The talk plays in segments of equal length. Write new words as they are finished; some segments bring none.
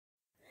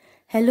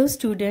Hello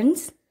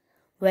students,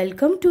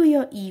 welcome to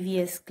your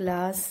EVS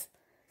class,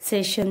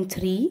 session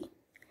 3.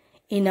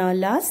 In our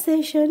last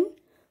session,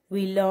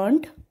 we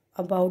learned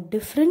about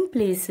different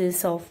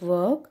places of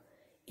work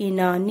in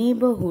our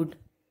neighborhood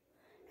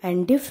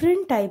and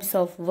different types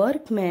of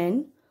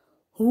workmen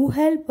who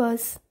help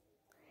us.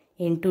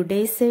 In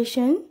today's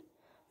session,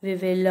 we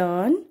will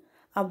learn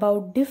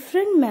about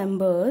different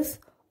members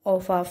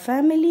of our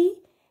family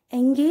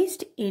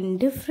engaged in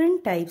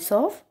different types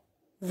of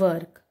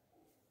work.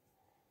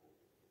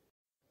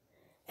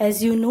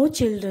 As you know,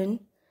 children,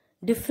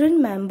 different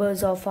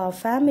members of our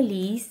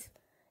families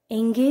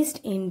engaged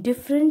in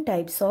different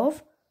types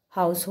of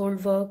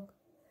household work.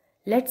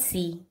 Let's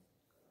see.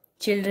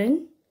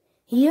 Children,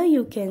 here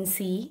you can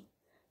see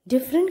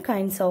different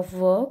kinds of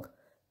work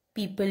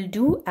people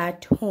do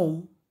at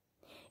home.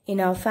 In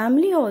our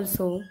family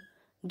also,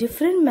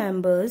 different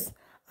members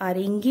are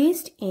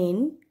engaged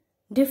in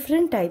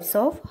different types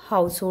of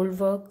household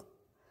work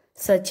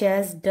such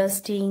as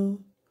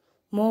dusting,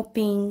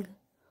 mopping,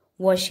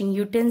 washing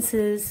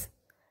utensils,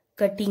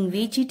 cutting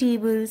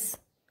vegetables,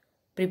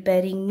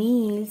 preparing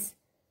meals,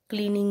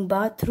 cleaning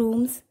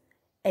bathrooms,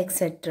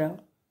 etc.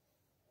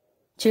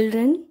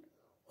 Children,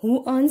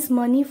 who earns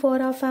money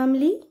for our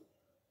family?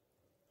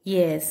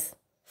 Yes,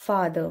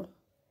 father.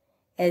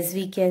 As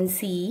we can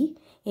see,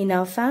 in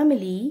our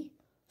family,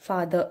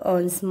 father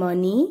earns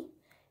money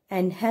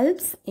and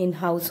helps in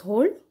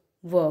household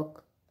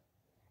work.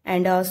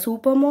 And our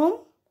supermom,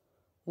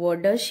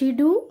 what does she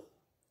do?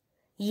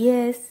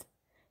 Yes,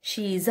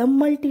 she is a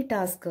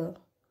multitasker.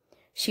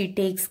 She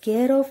takes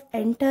care of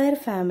entire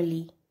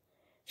family.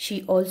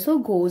 She also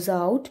goes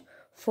out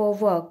for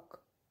work.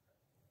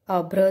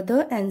 Our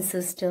brother and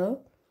sister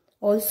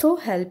also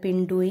help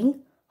in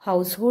doing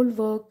household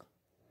work.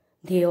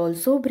 They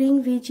also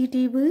bring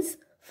vegetables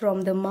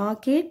from the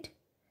market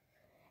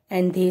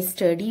and they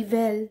study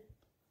well.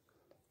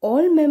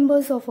 All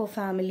members of a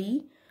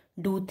family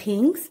do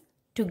things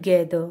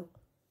together.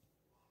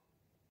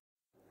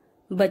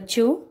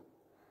 बच्चों,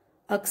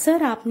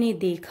 अक्सर आपने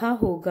देखा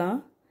होगा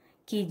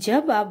कि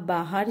जब आप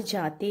बाहर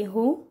जाते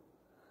हो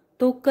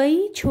तो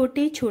कई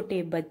छोटे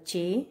छोटे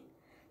बच्चे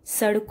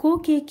सड़कों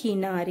के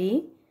किनारे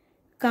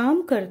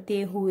काम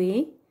करते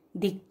हुए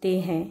दिखते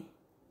हैं.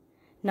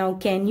 Now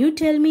can you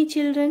tell me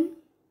children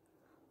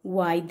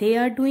why they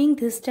are doing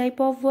this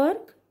type of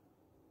work?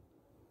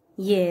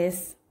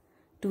 Yes,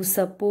 to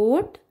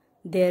support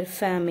their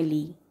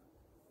family.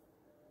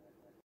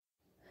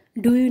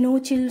 Do you know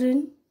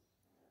children?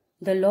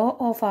 The law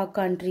of our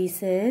country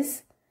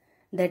says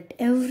that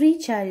every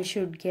child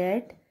should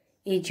get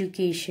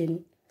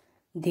education.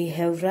 They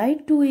have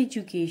right to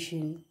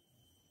education.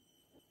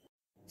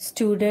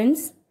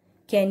 Students,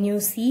 can you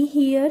see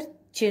here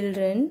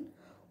children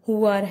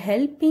who are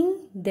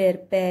helping their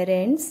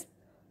parents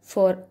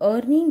for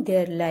earning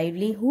their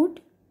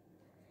livelihood?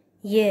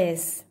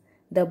 Yes,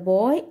 the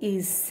boy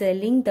is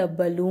selling the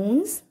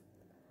balloons.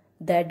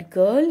 That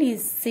girl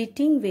is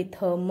sitting with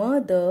her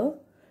mother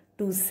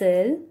to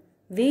sell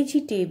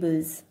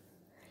vegetables.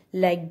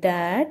 Like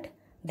that,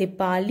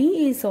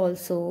 Dipali is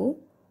also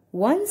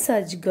one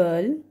such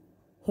girl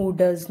who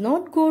does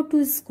not go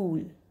to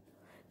school.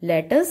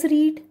 Let us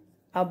read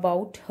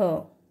about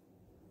her.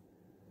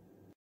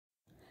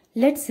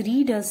 Let's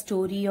read a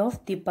story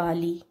of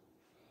Dipali.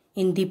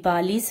 In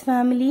Dipali's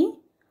family,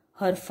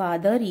 her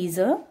father is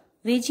a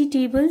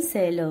vegetable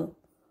seller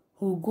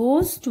who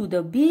goes to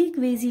the big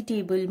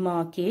vegetable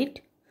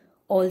market,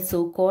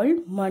 also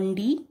called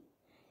mandi,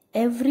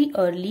 every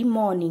early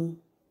morning.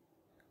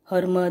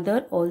 Her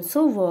mother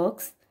also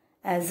works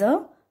as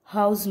a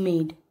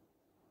housemaid.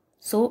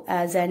 So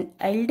as an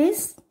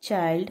eldest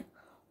child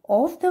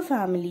of the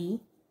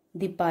family,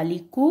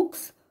 Dipali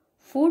cooks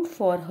food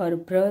for her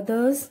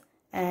brothers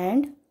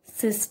and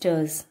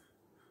sisters.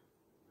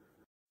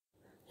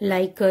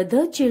 Like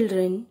other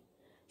children,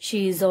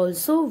 she is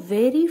also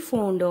very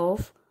fond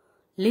of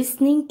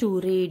listening to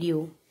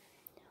radio.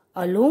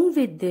 Along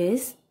with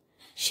this,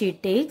 she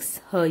takes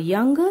her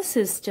younger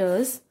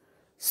sisters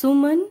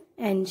Suman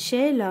and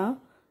Sheila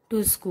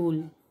to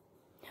school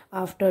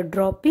after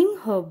dropping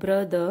her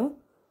brother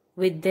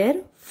with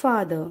their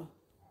father.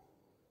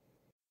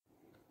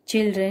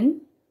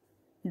 Children,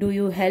 do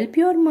you help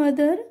your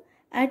mother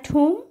at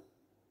home?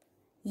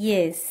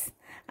 Yes,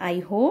 I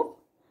hope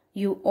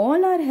you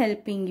all are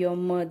helping your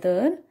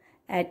mother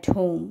at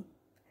home.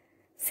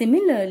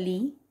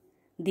 Similarly,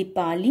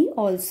 Dipali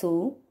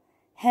also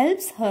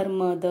helps her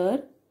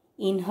mother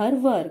in her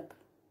work.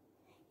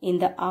 In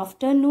the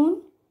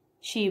afternoon,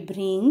 she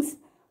brings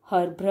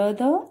her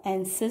brother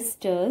and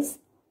sisters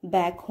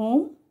back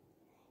home.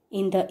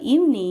 In the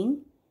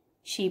evening,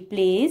 she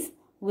plays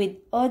with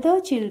other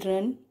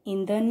children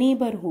in the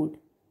neighborhood.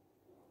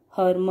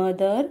 Her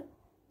mother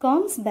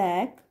comes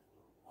back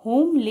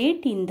home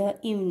late in the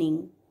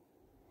evening.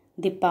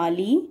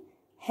 Dipali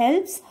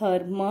helps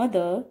her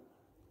mother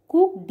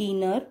cook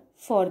dinner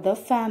for the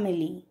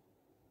family.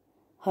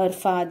 Her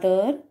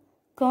father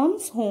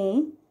comes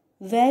home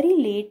very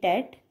late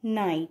at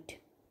night.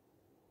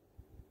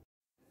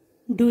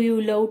 Do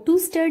you love to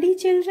study,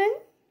 children?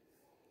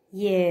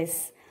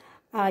 Yes.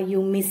 Are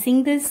you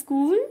missing the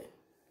school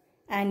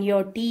and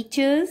your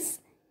teachers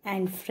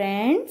and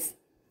friends?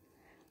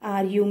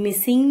 Are you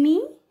missing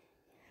me?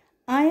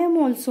 I am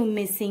also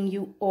missing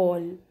you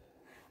all.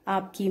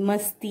 आपकी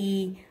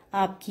मस्ती,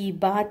 आपकी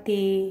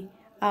बातें,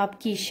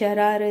 आपकी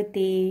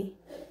शरारतें.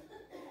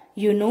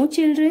 You know,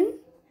 children,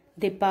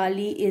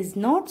 Dipali is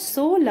not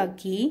so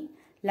lucky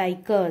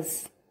like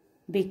us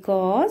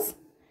because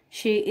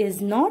she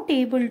is not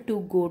able to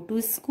go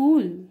to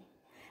school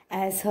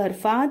as her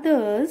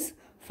father's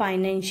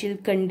financial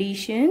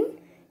condition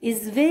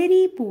is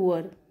very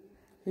poor.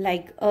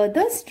 Like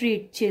other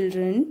street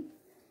children,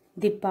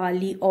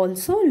 Dipali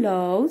also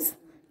loves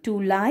to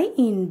lie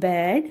in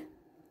bed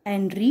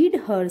and read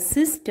her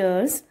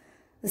sister's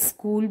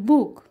school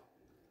book.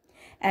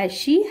 As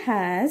she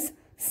has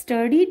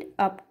studied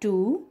up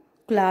to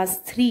class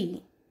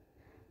 3.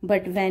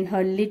 But when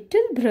her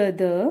little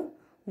brother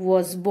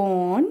was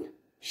born,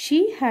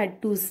 she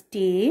had to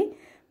stay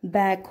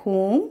back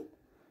home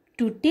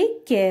to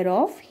take care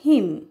of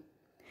him.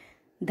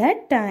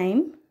 That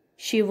time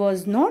she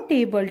was not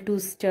able to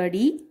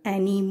study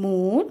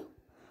anymore,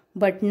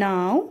 but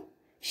now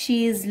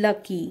she is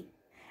lucky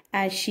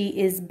as she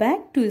is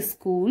back to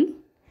school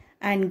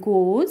and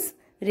goes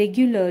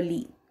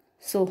regularly.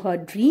 So her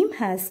dream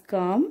has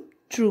come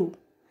true.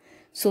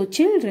 So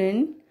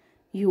children,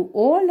 you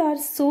all are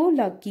so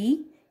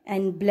lucky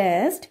and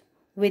blessed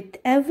with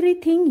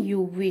everything you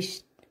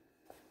wished.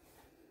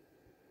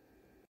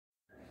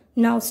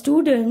 Now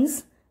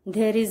students,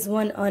 there is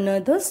one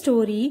another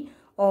story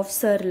of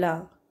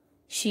Sarla.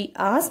 She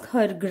asked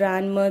her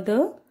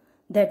grandmother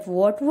that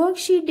what work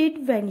she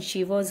did when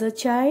she was a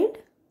child.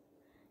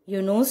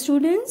 You know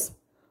students,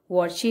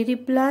 what she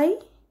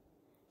replied?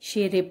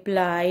 She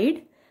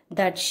replied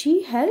that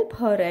she helped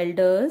her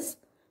elders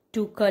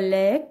to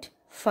collect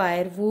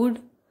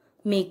firewood,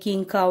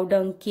 making cow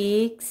dung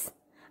cakes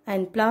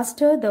and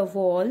plaster the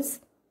walls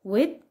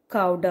with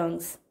cow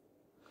dungs.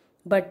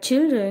 But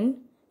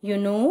children, you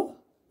know,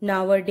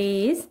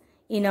 nowadays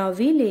in our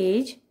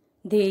village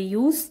they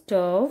use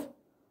stove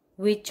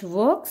which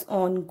works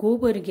on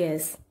gobar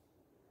gas.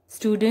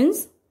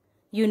 Students,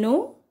 you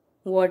know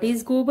what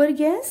is gobar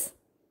gas?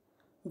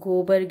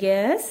 Gobar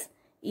gas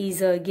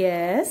is a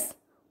gas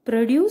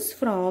produced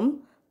from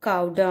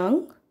cow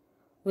dung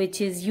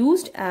which is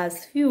used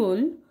as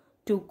fuel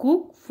to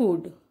cook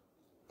food.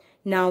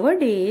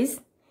 Nowadays,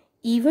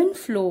 even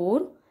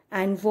floor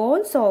and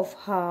walls of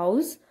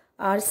house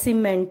are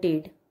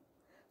cemented.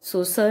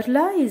 So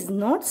Sarla is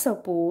not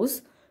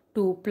supposed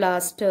to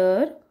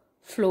plaster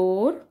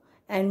floor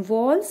and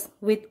walls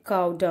with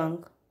cow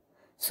dung.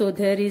 So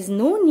there is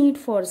no need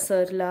for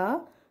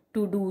Sarla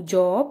to do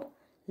job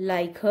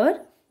like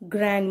her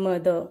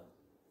grandmother.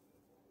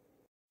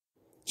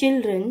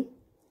 Children,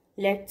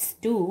 let's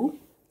do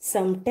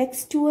some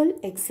textual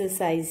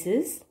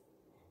exercises.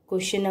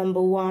 Question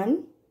number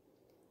 1.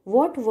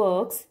 What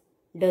works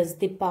does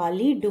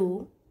Dipali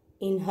do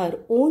in her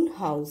own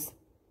house?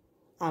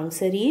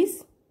 Answer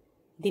is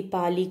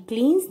Dipali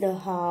cleans the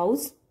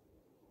house,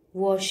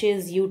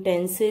 washes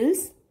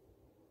utensils,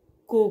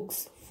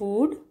 cooks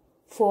food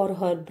for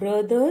her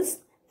brothers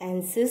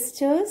and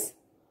sisters,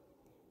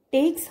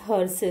 takes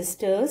her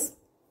sisters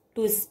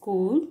to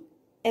school,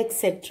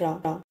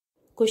 etc.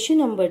 Question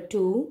number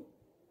 2.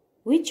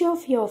 Which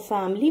of your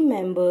family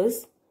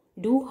members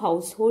do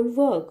household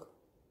work?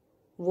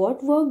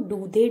 What work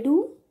do they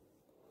do?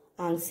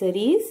 Answer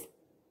is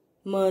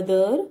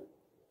mother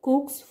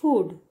cooks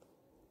food.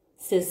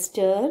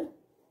 Sister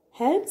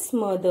helps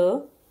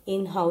mother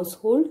in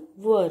household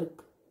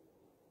work.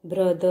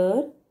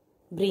 Brother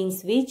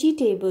brings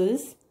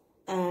vegetables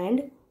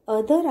and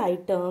other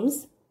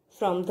items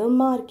from the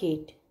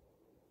market.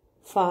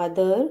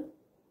 Father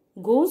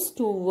goes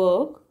to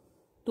work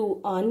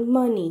to earn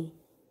money.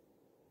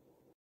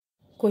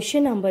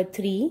 Question number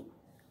 3.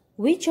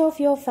 Which of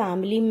your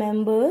family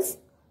members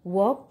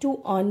work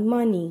to earn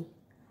money?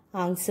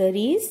 Answer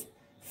is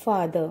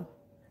father.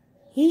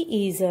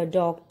 He is a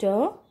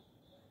doctor.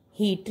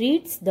 He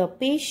treats the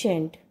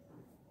patient.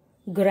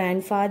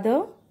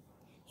 Grandfather.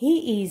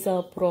 He is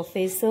a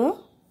professor.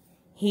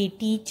 He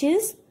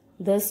teaches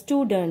the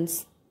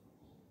students.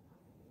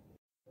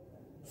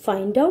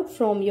 Find out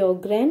from your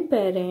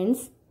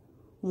grandparents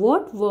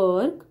what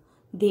work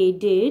they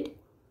did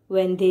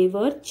when they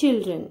were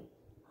children.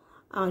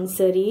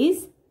 Answer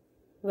is,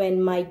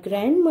 when my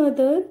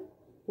grandmother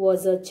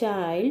was a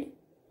child,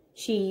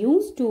 she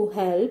used to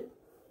help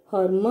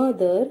her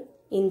mother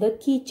in the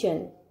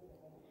kitchen.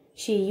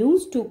 She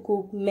used to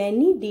cook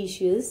many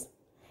dishes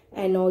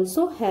and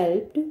also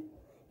helped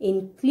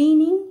in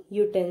cleaning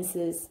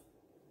utensils.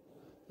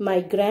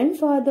 My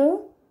grandfather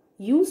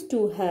used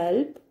to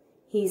help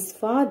his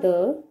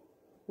father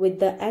with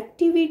the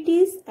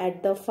activities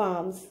at the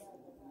farms.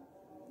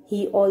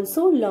 He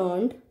also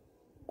learned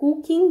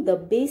cooking the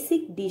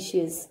basic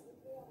dishes.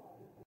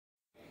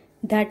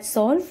 That's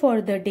all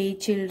for the day,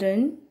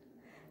 children.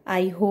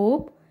 I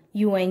hope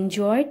you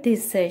enjoyed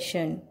this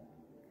session.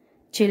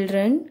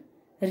 Children,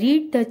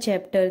 Read the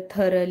chapter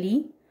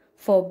thoroughly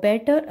for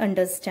better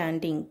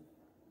understanding.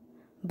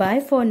 Bye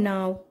for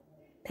now.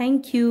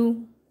 Thank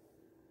you.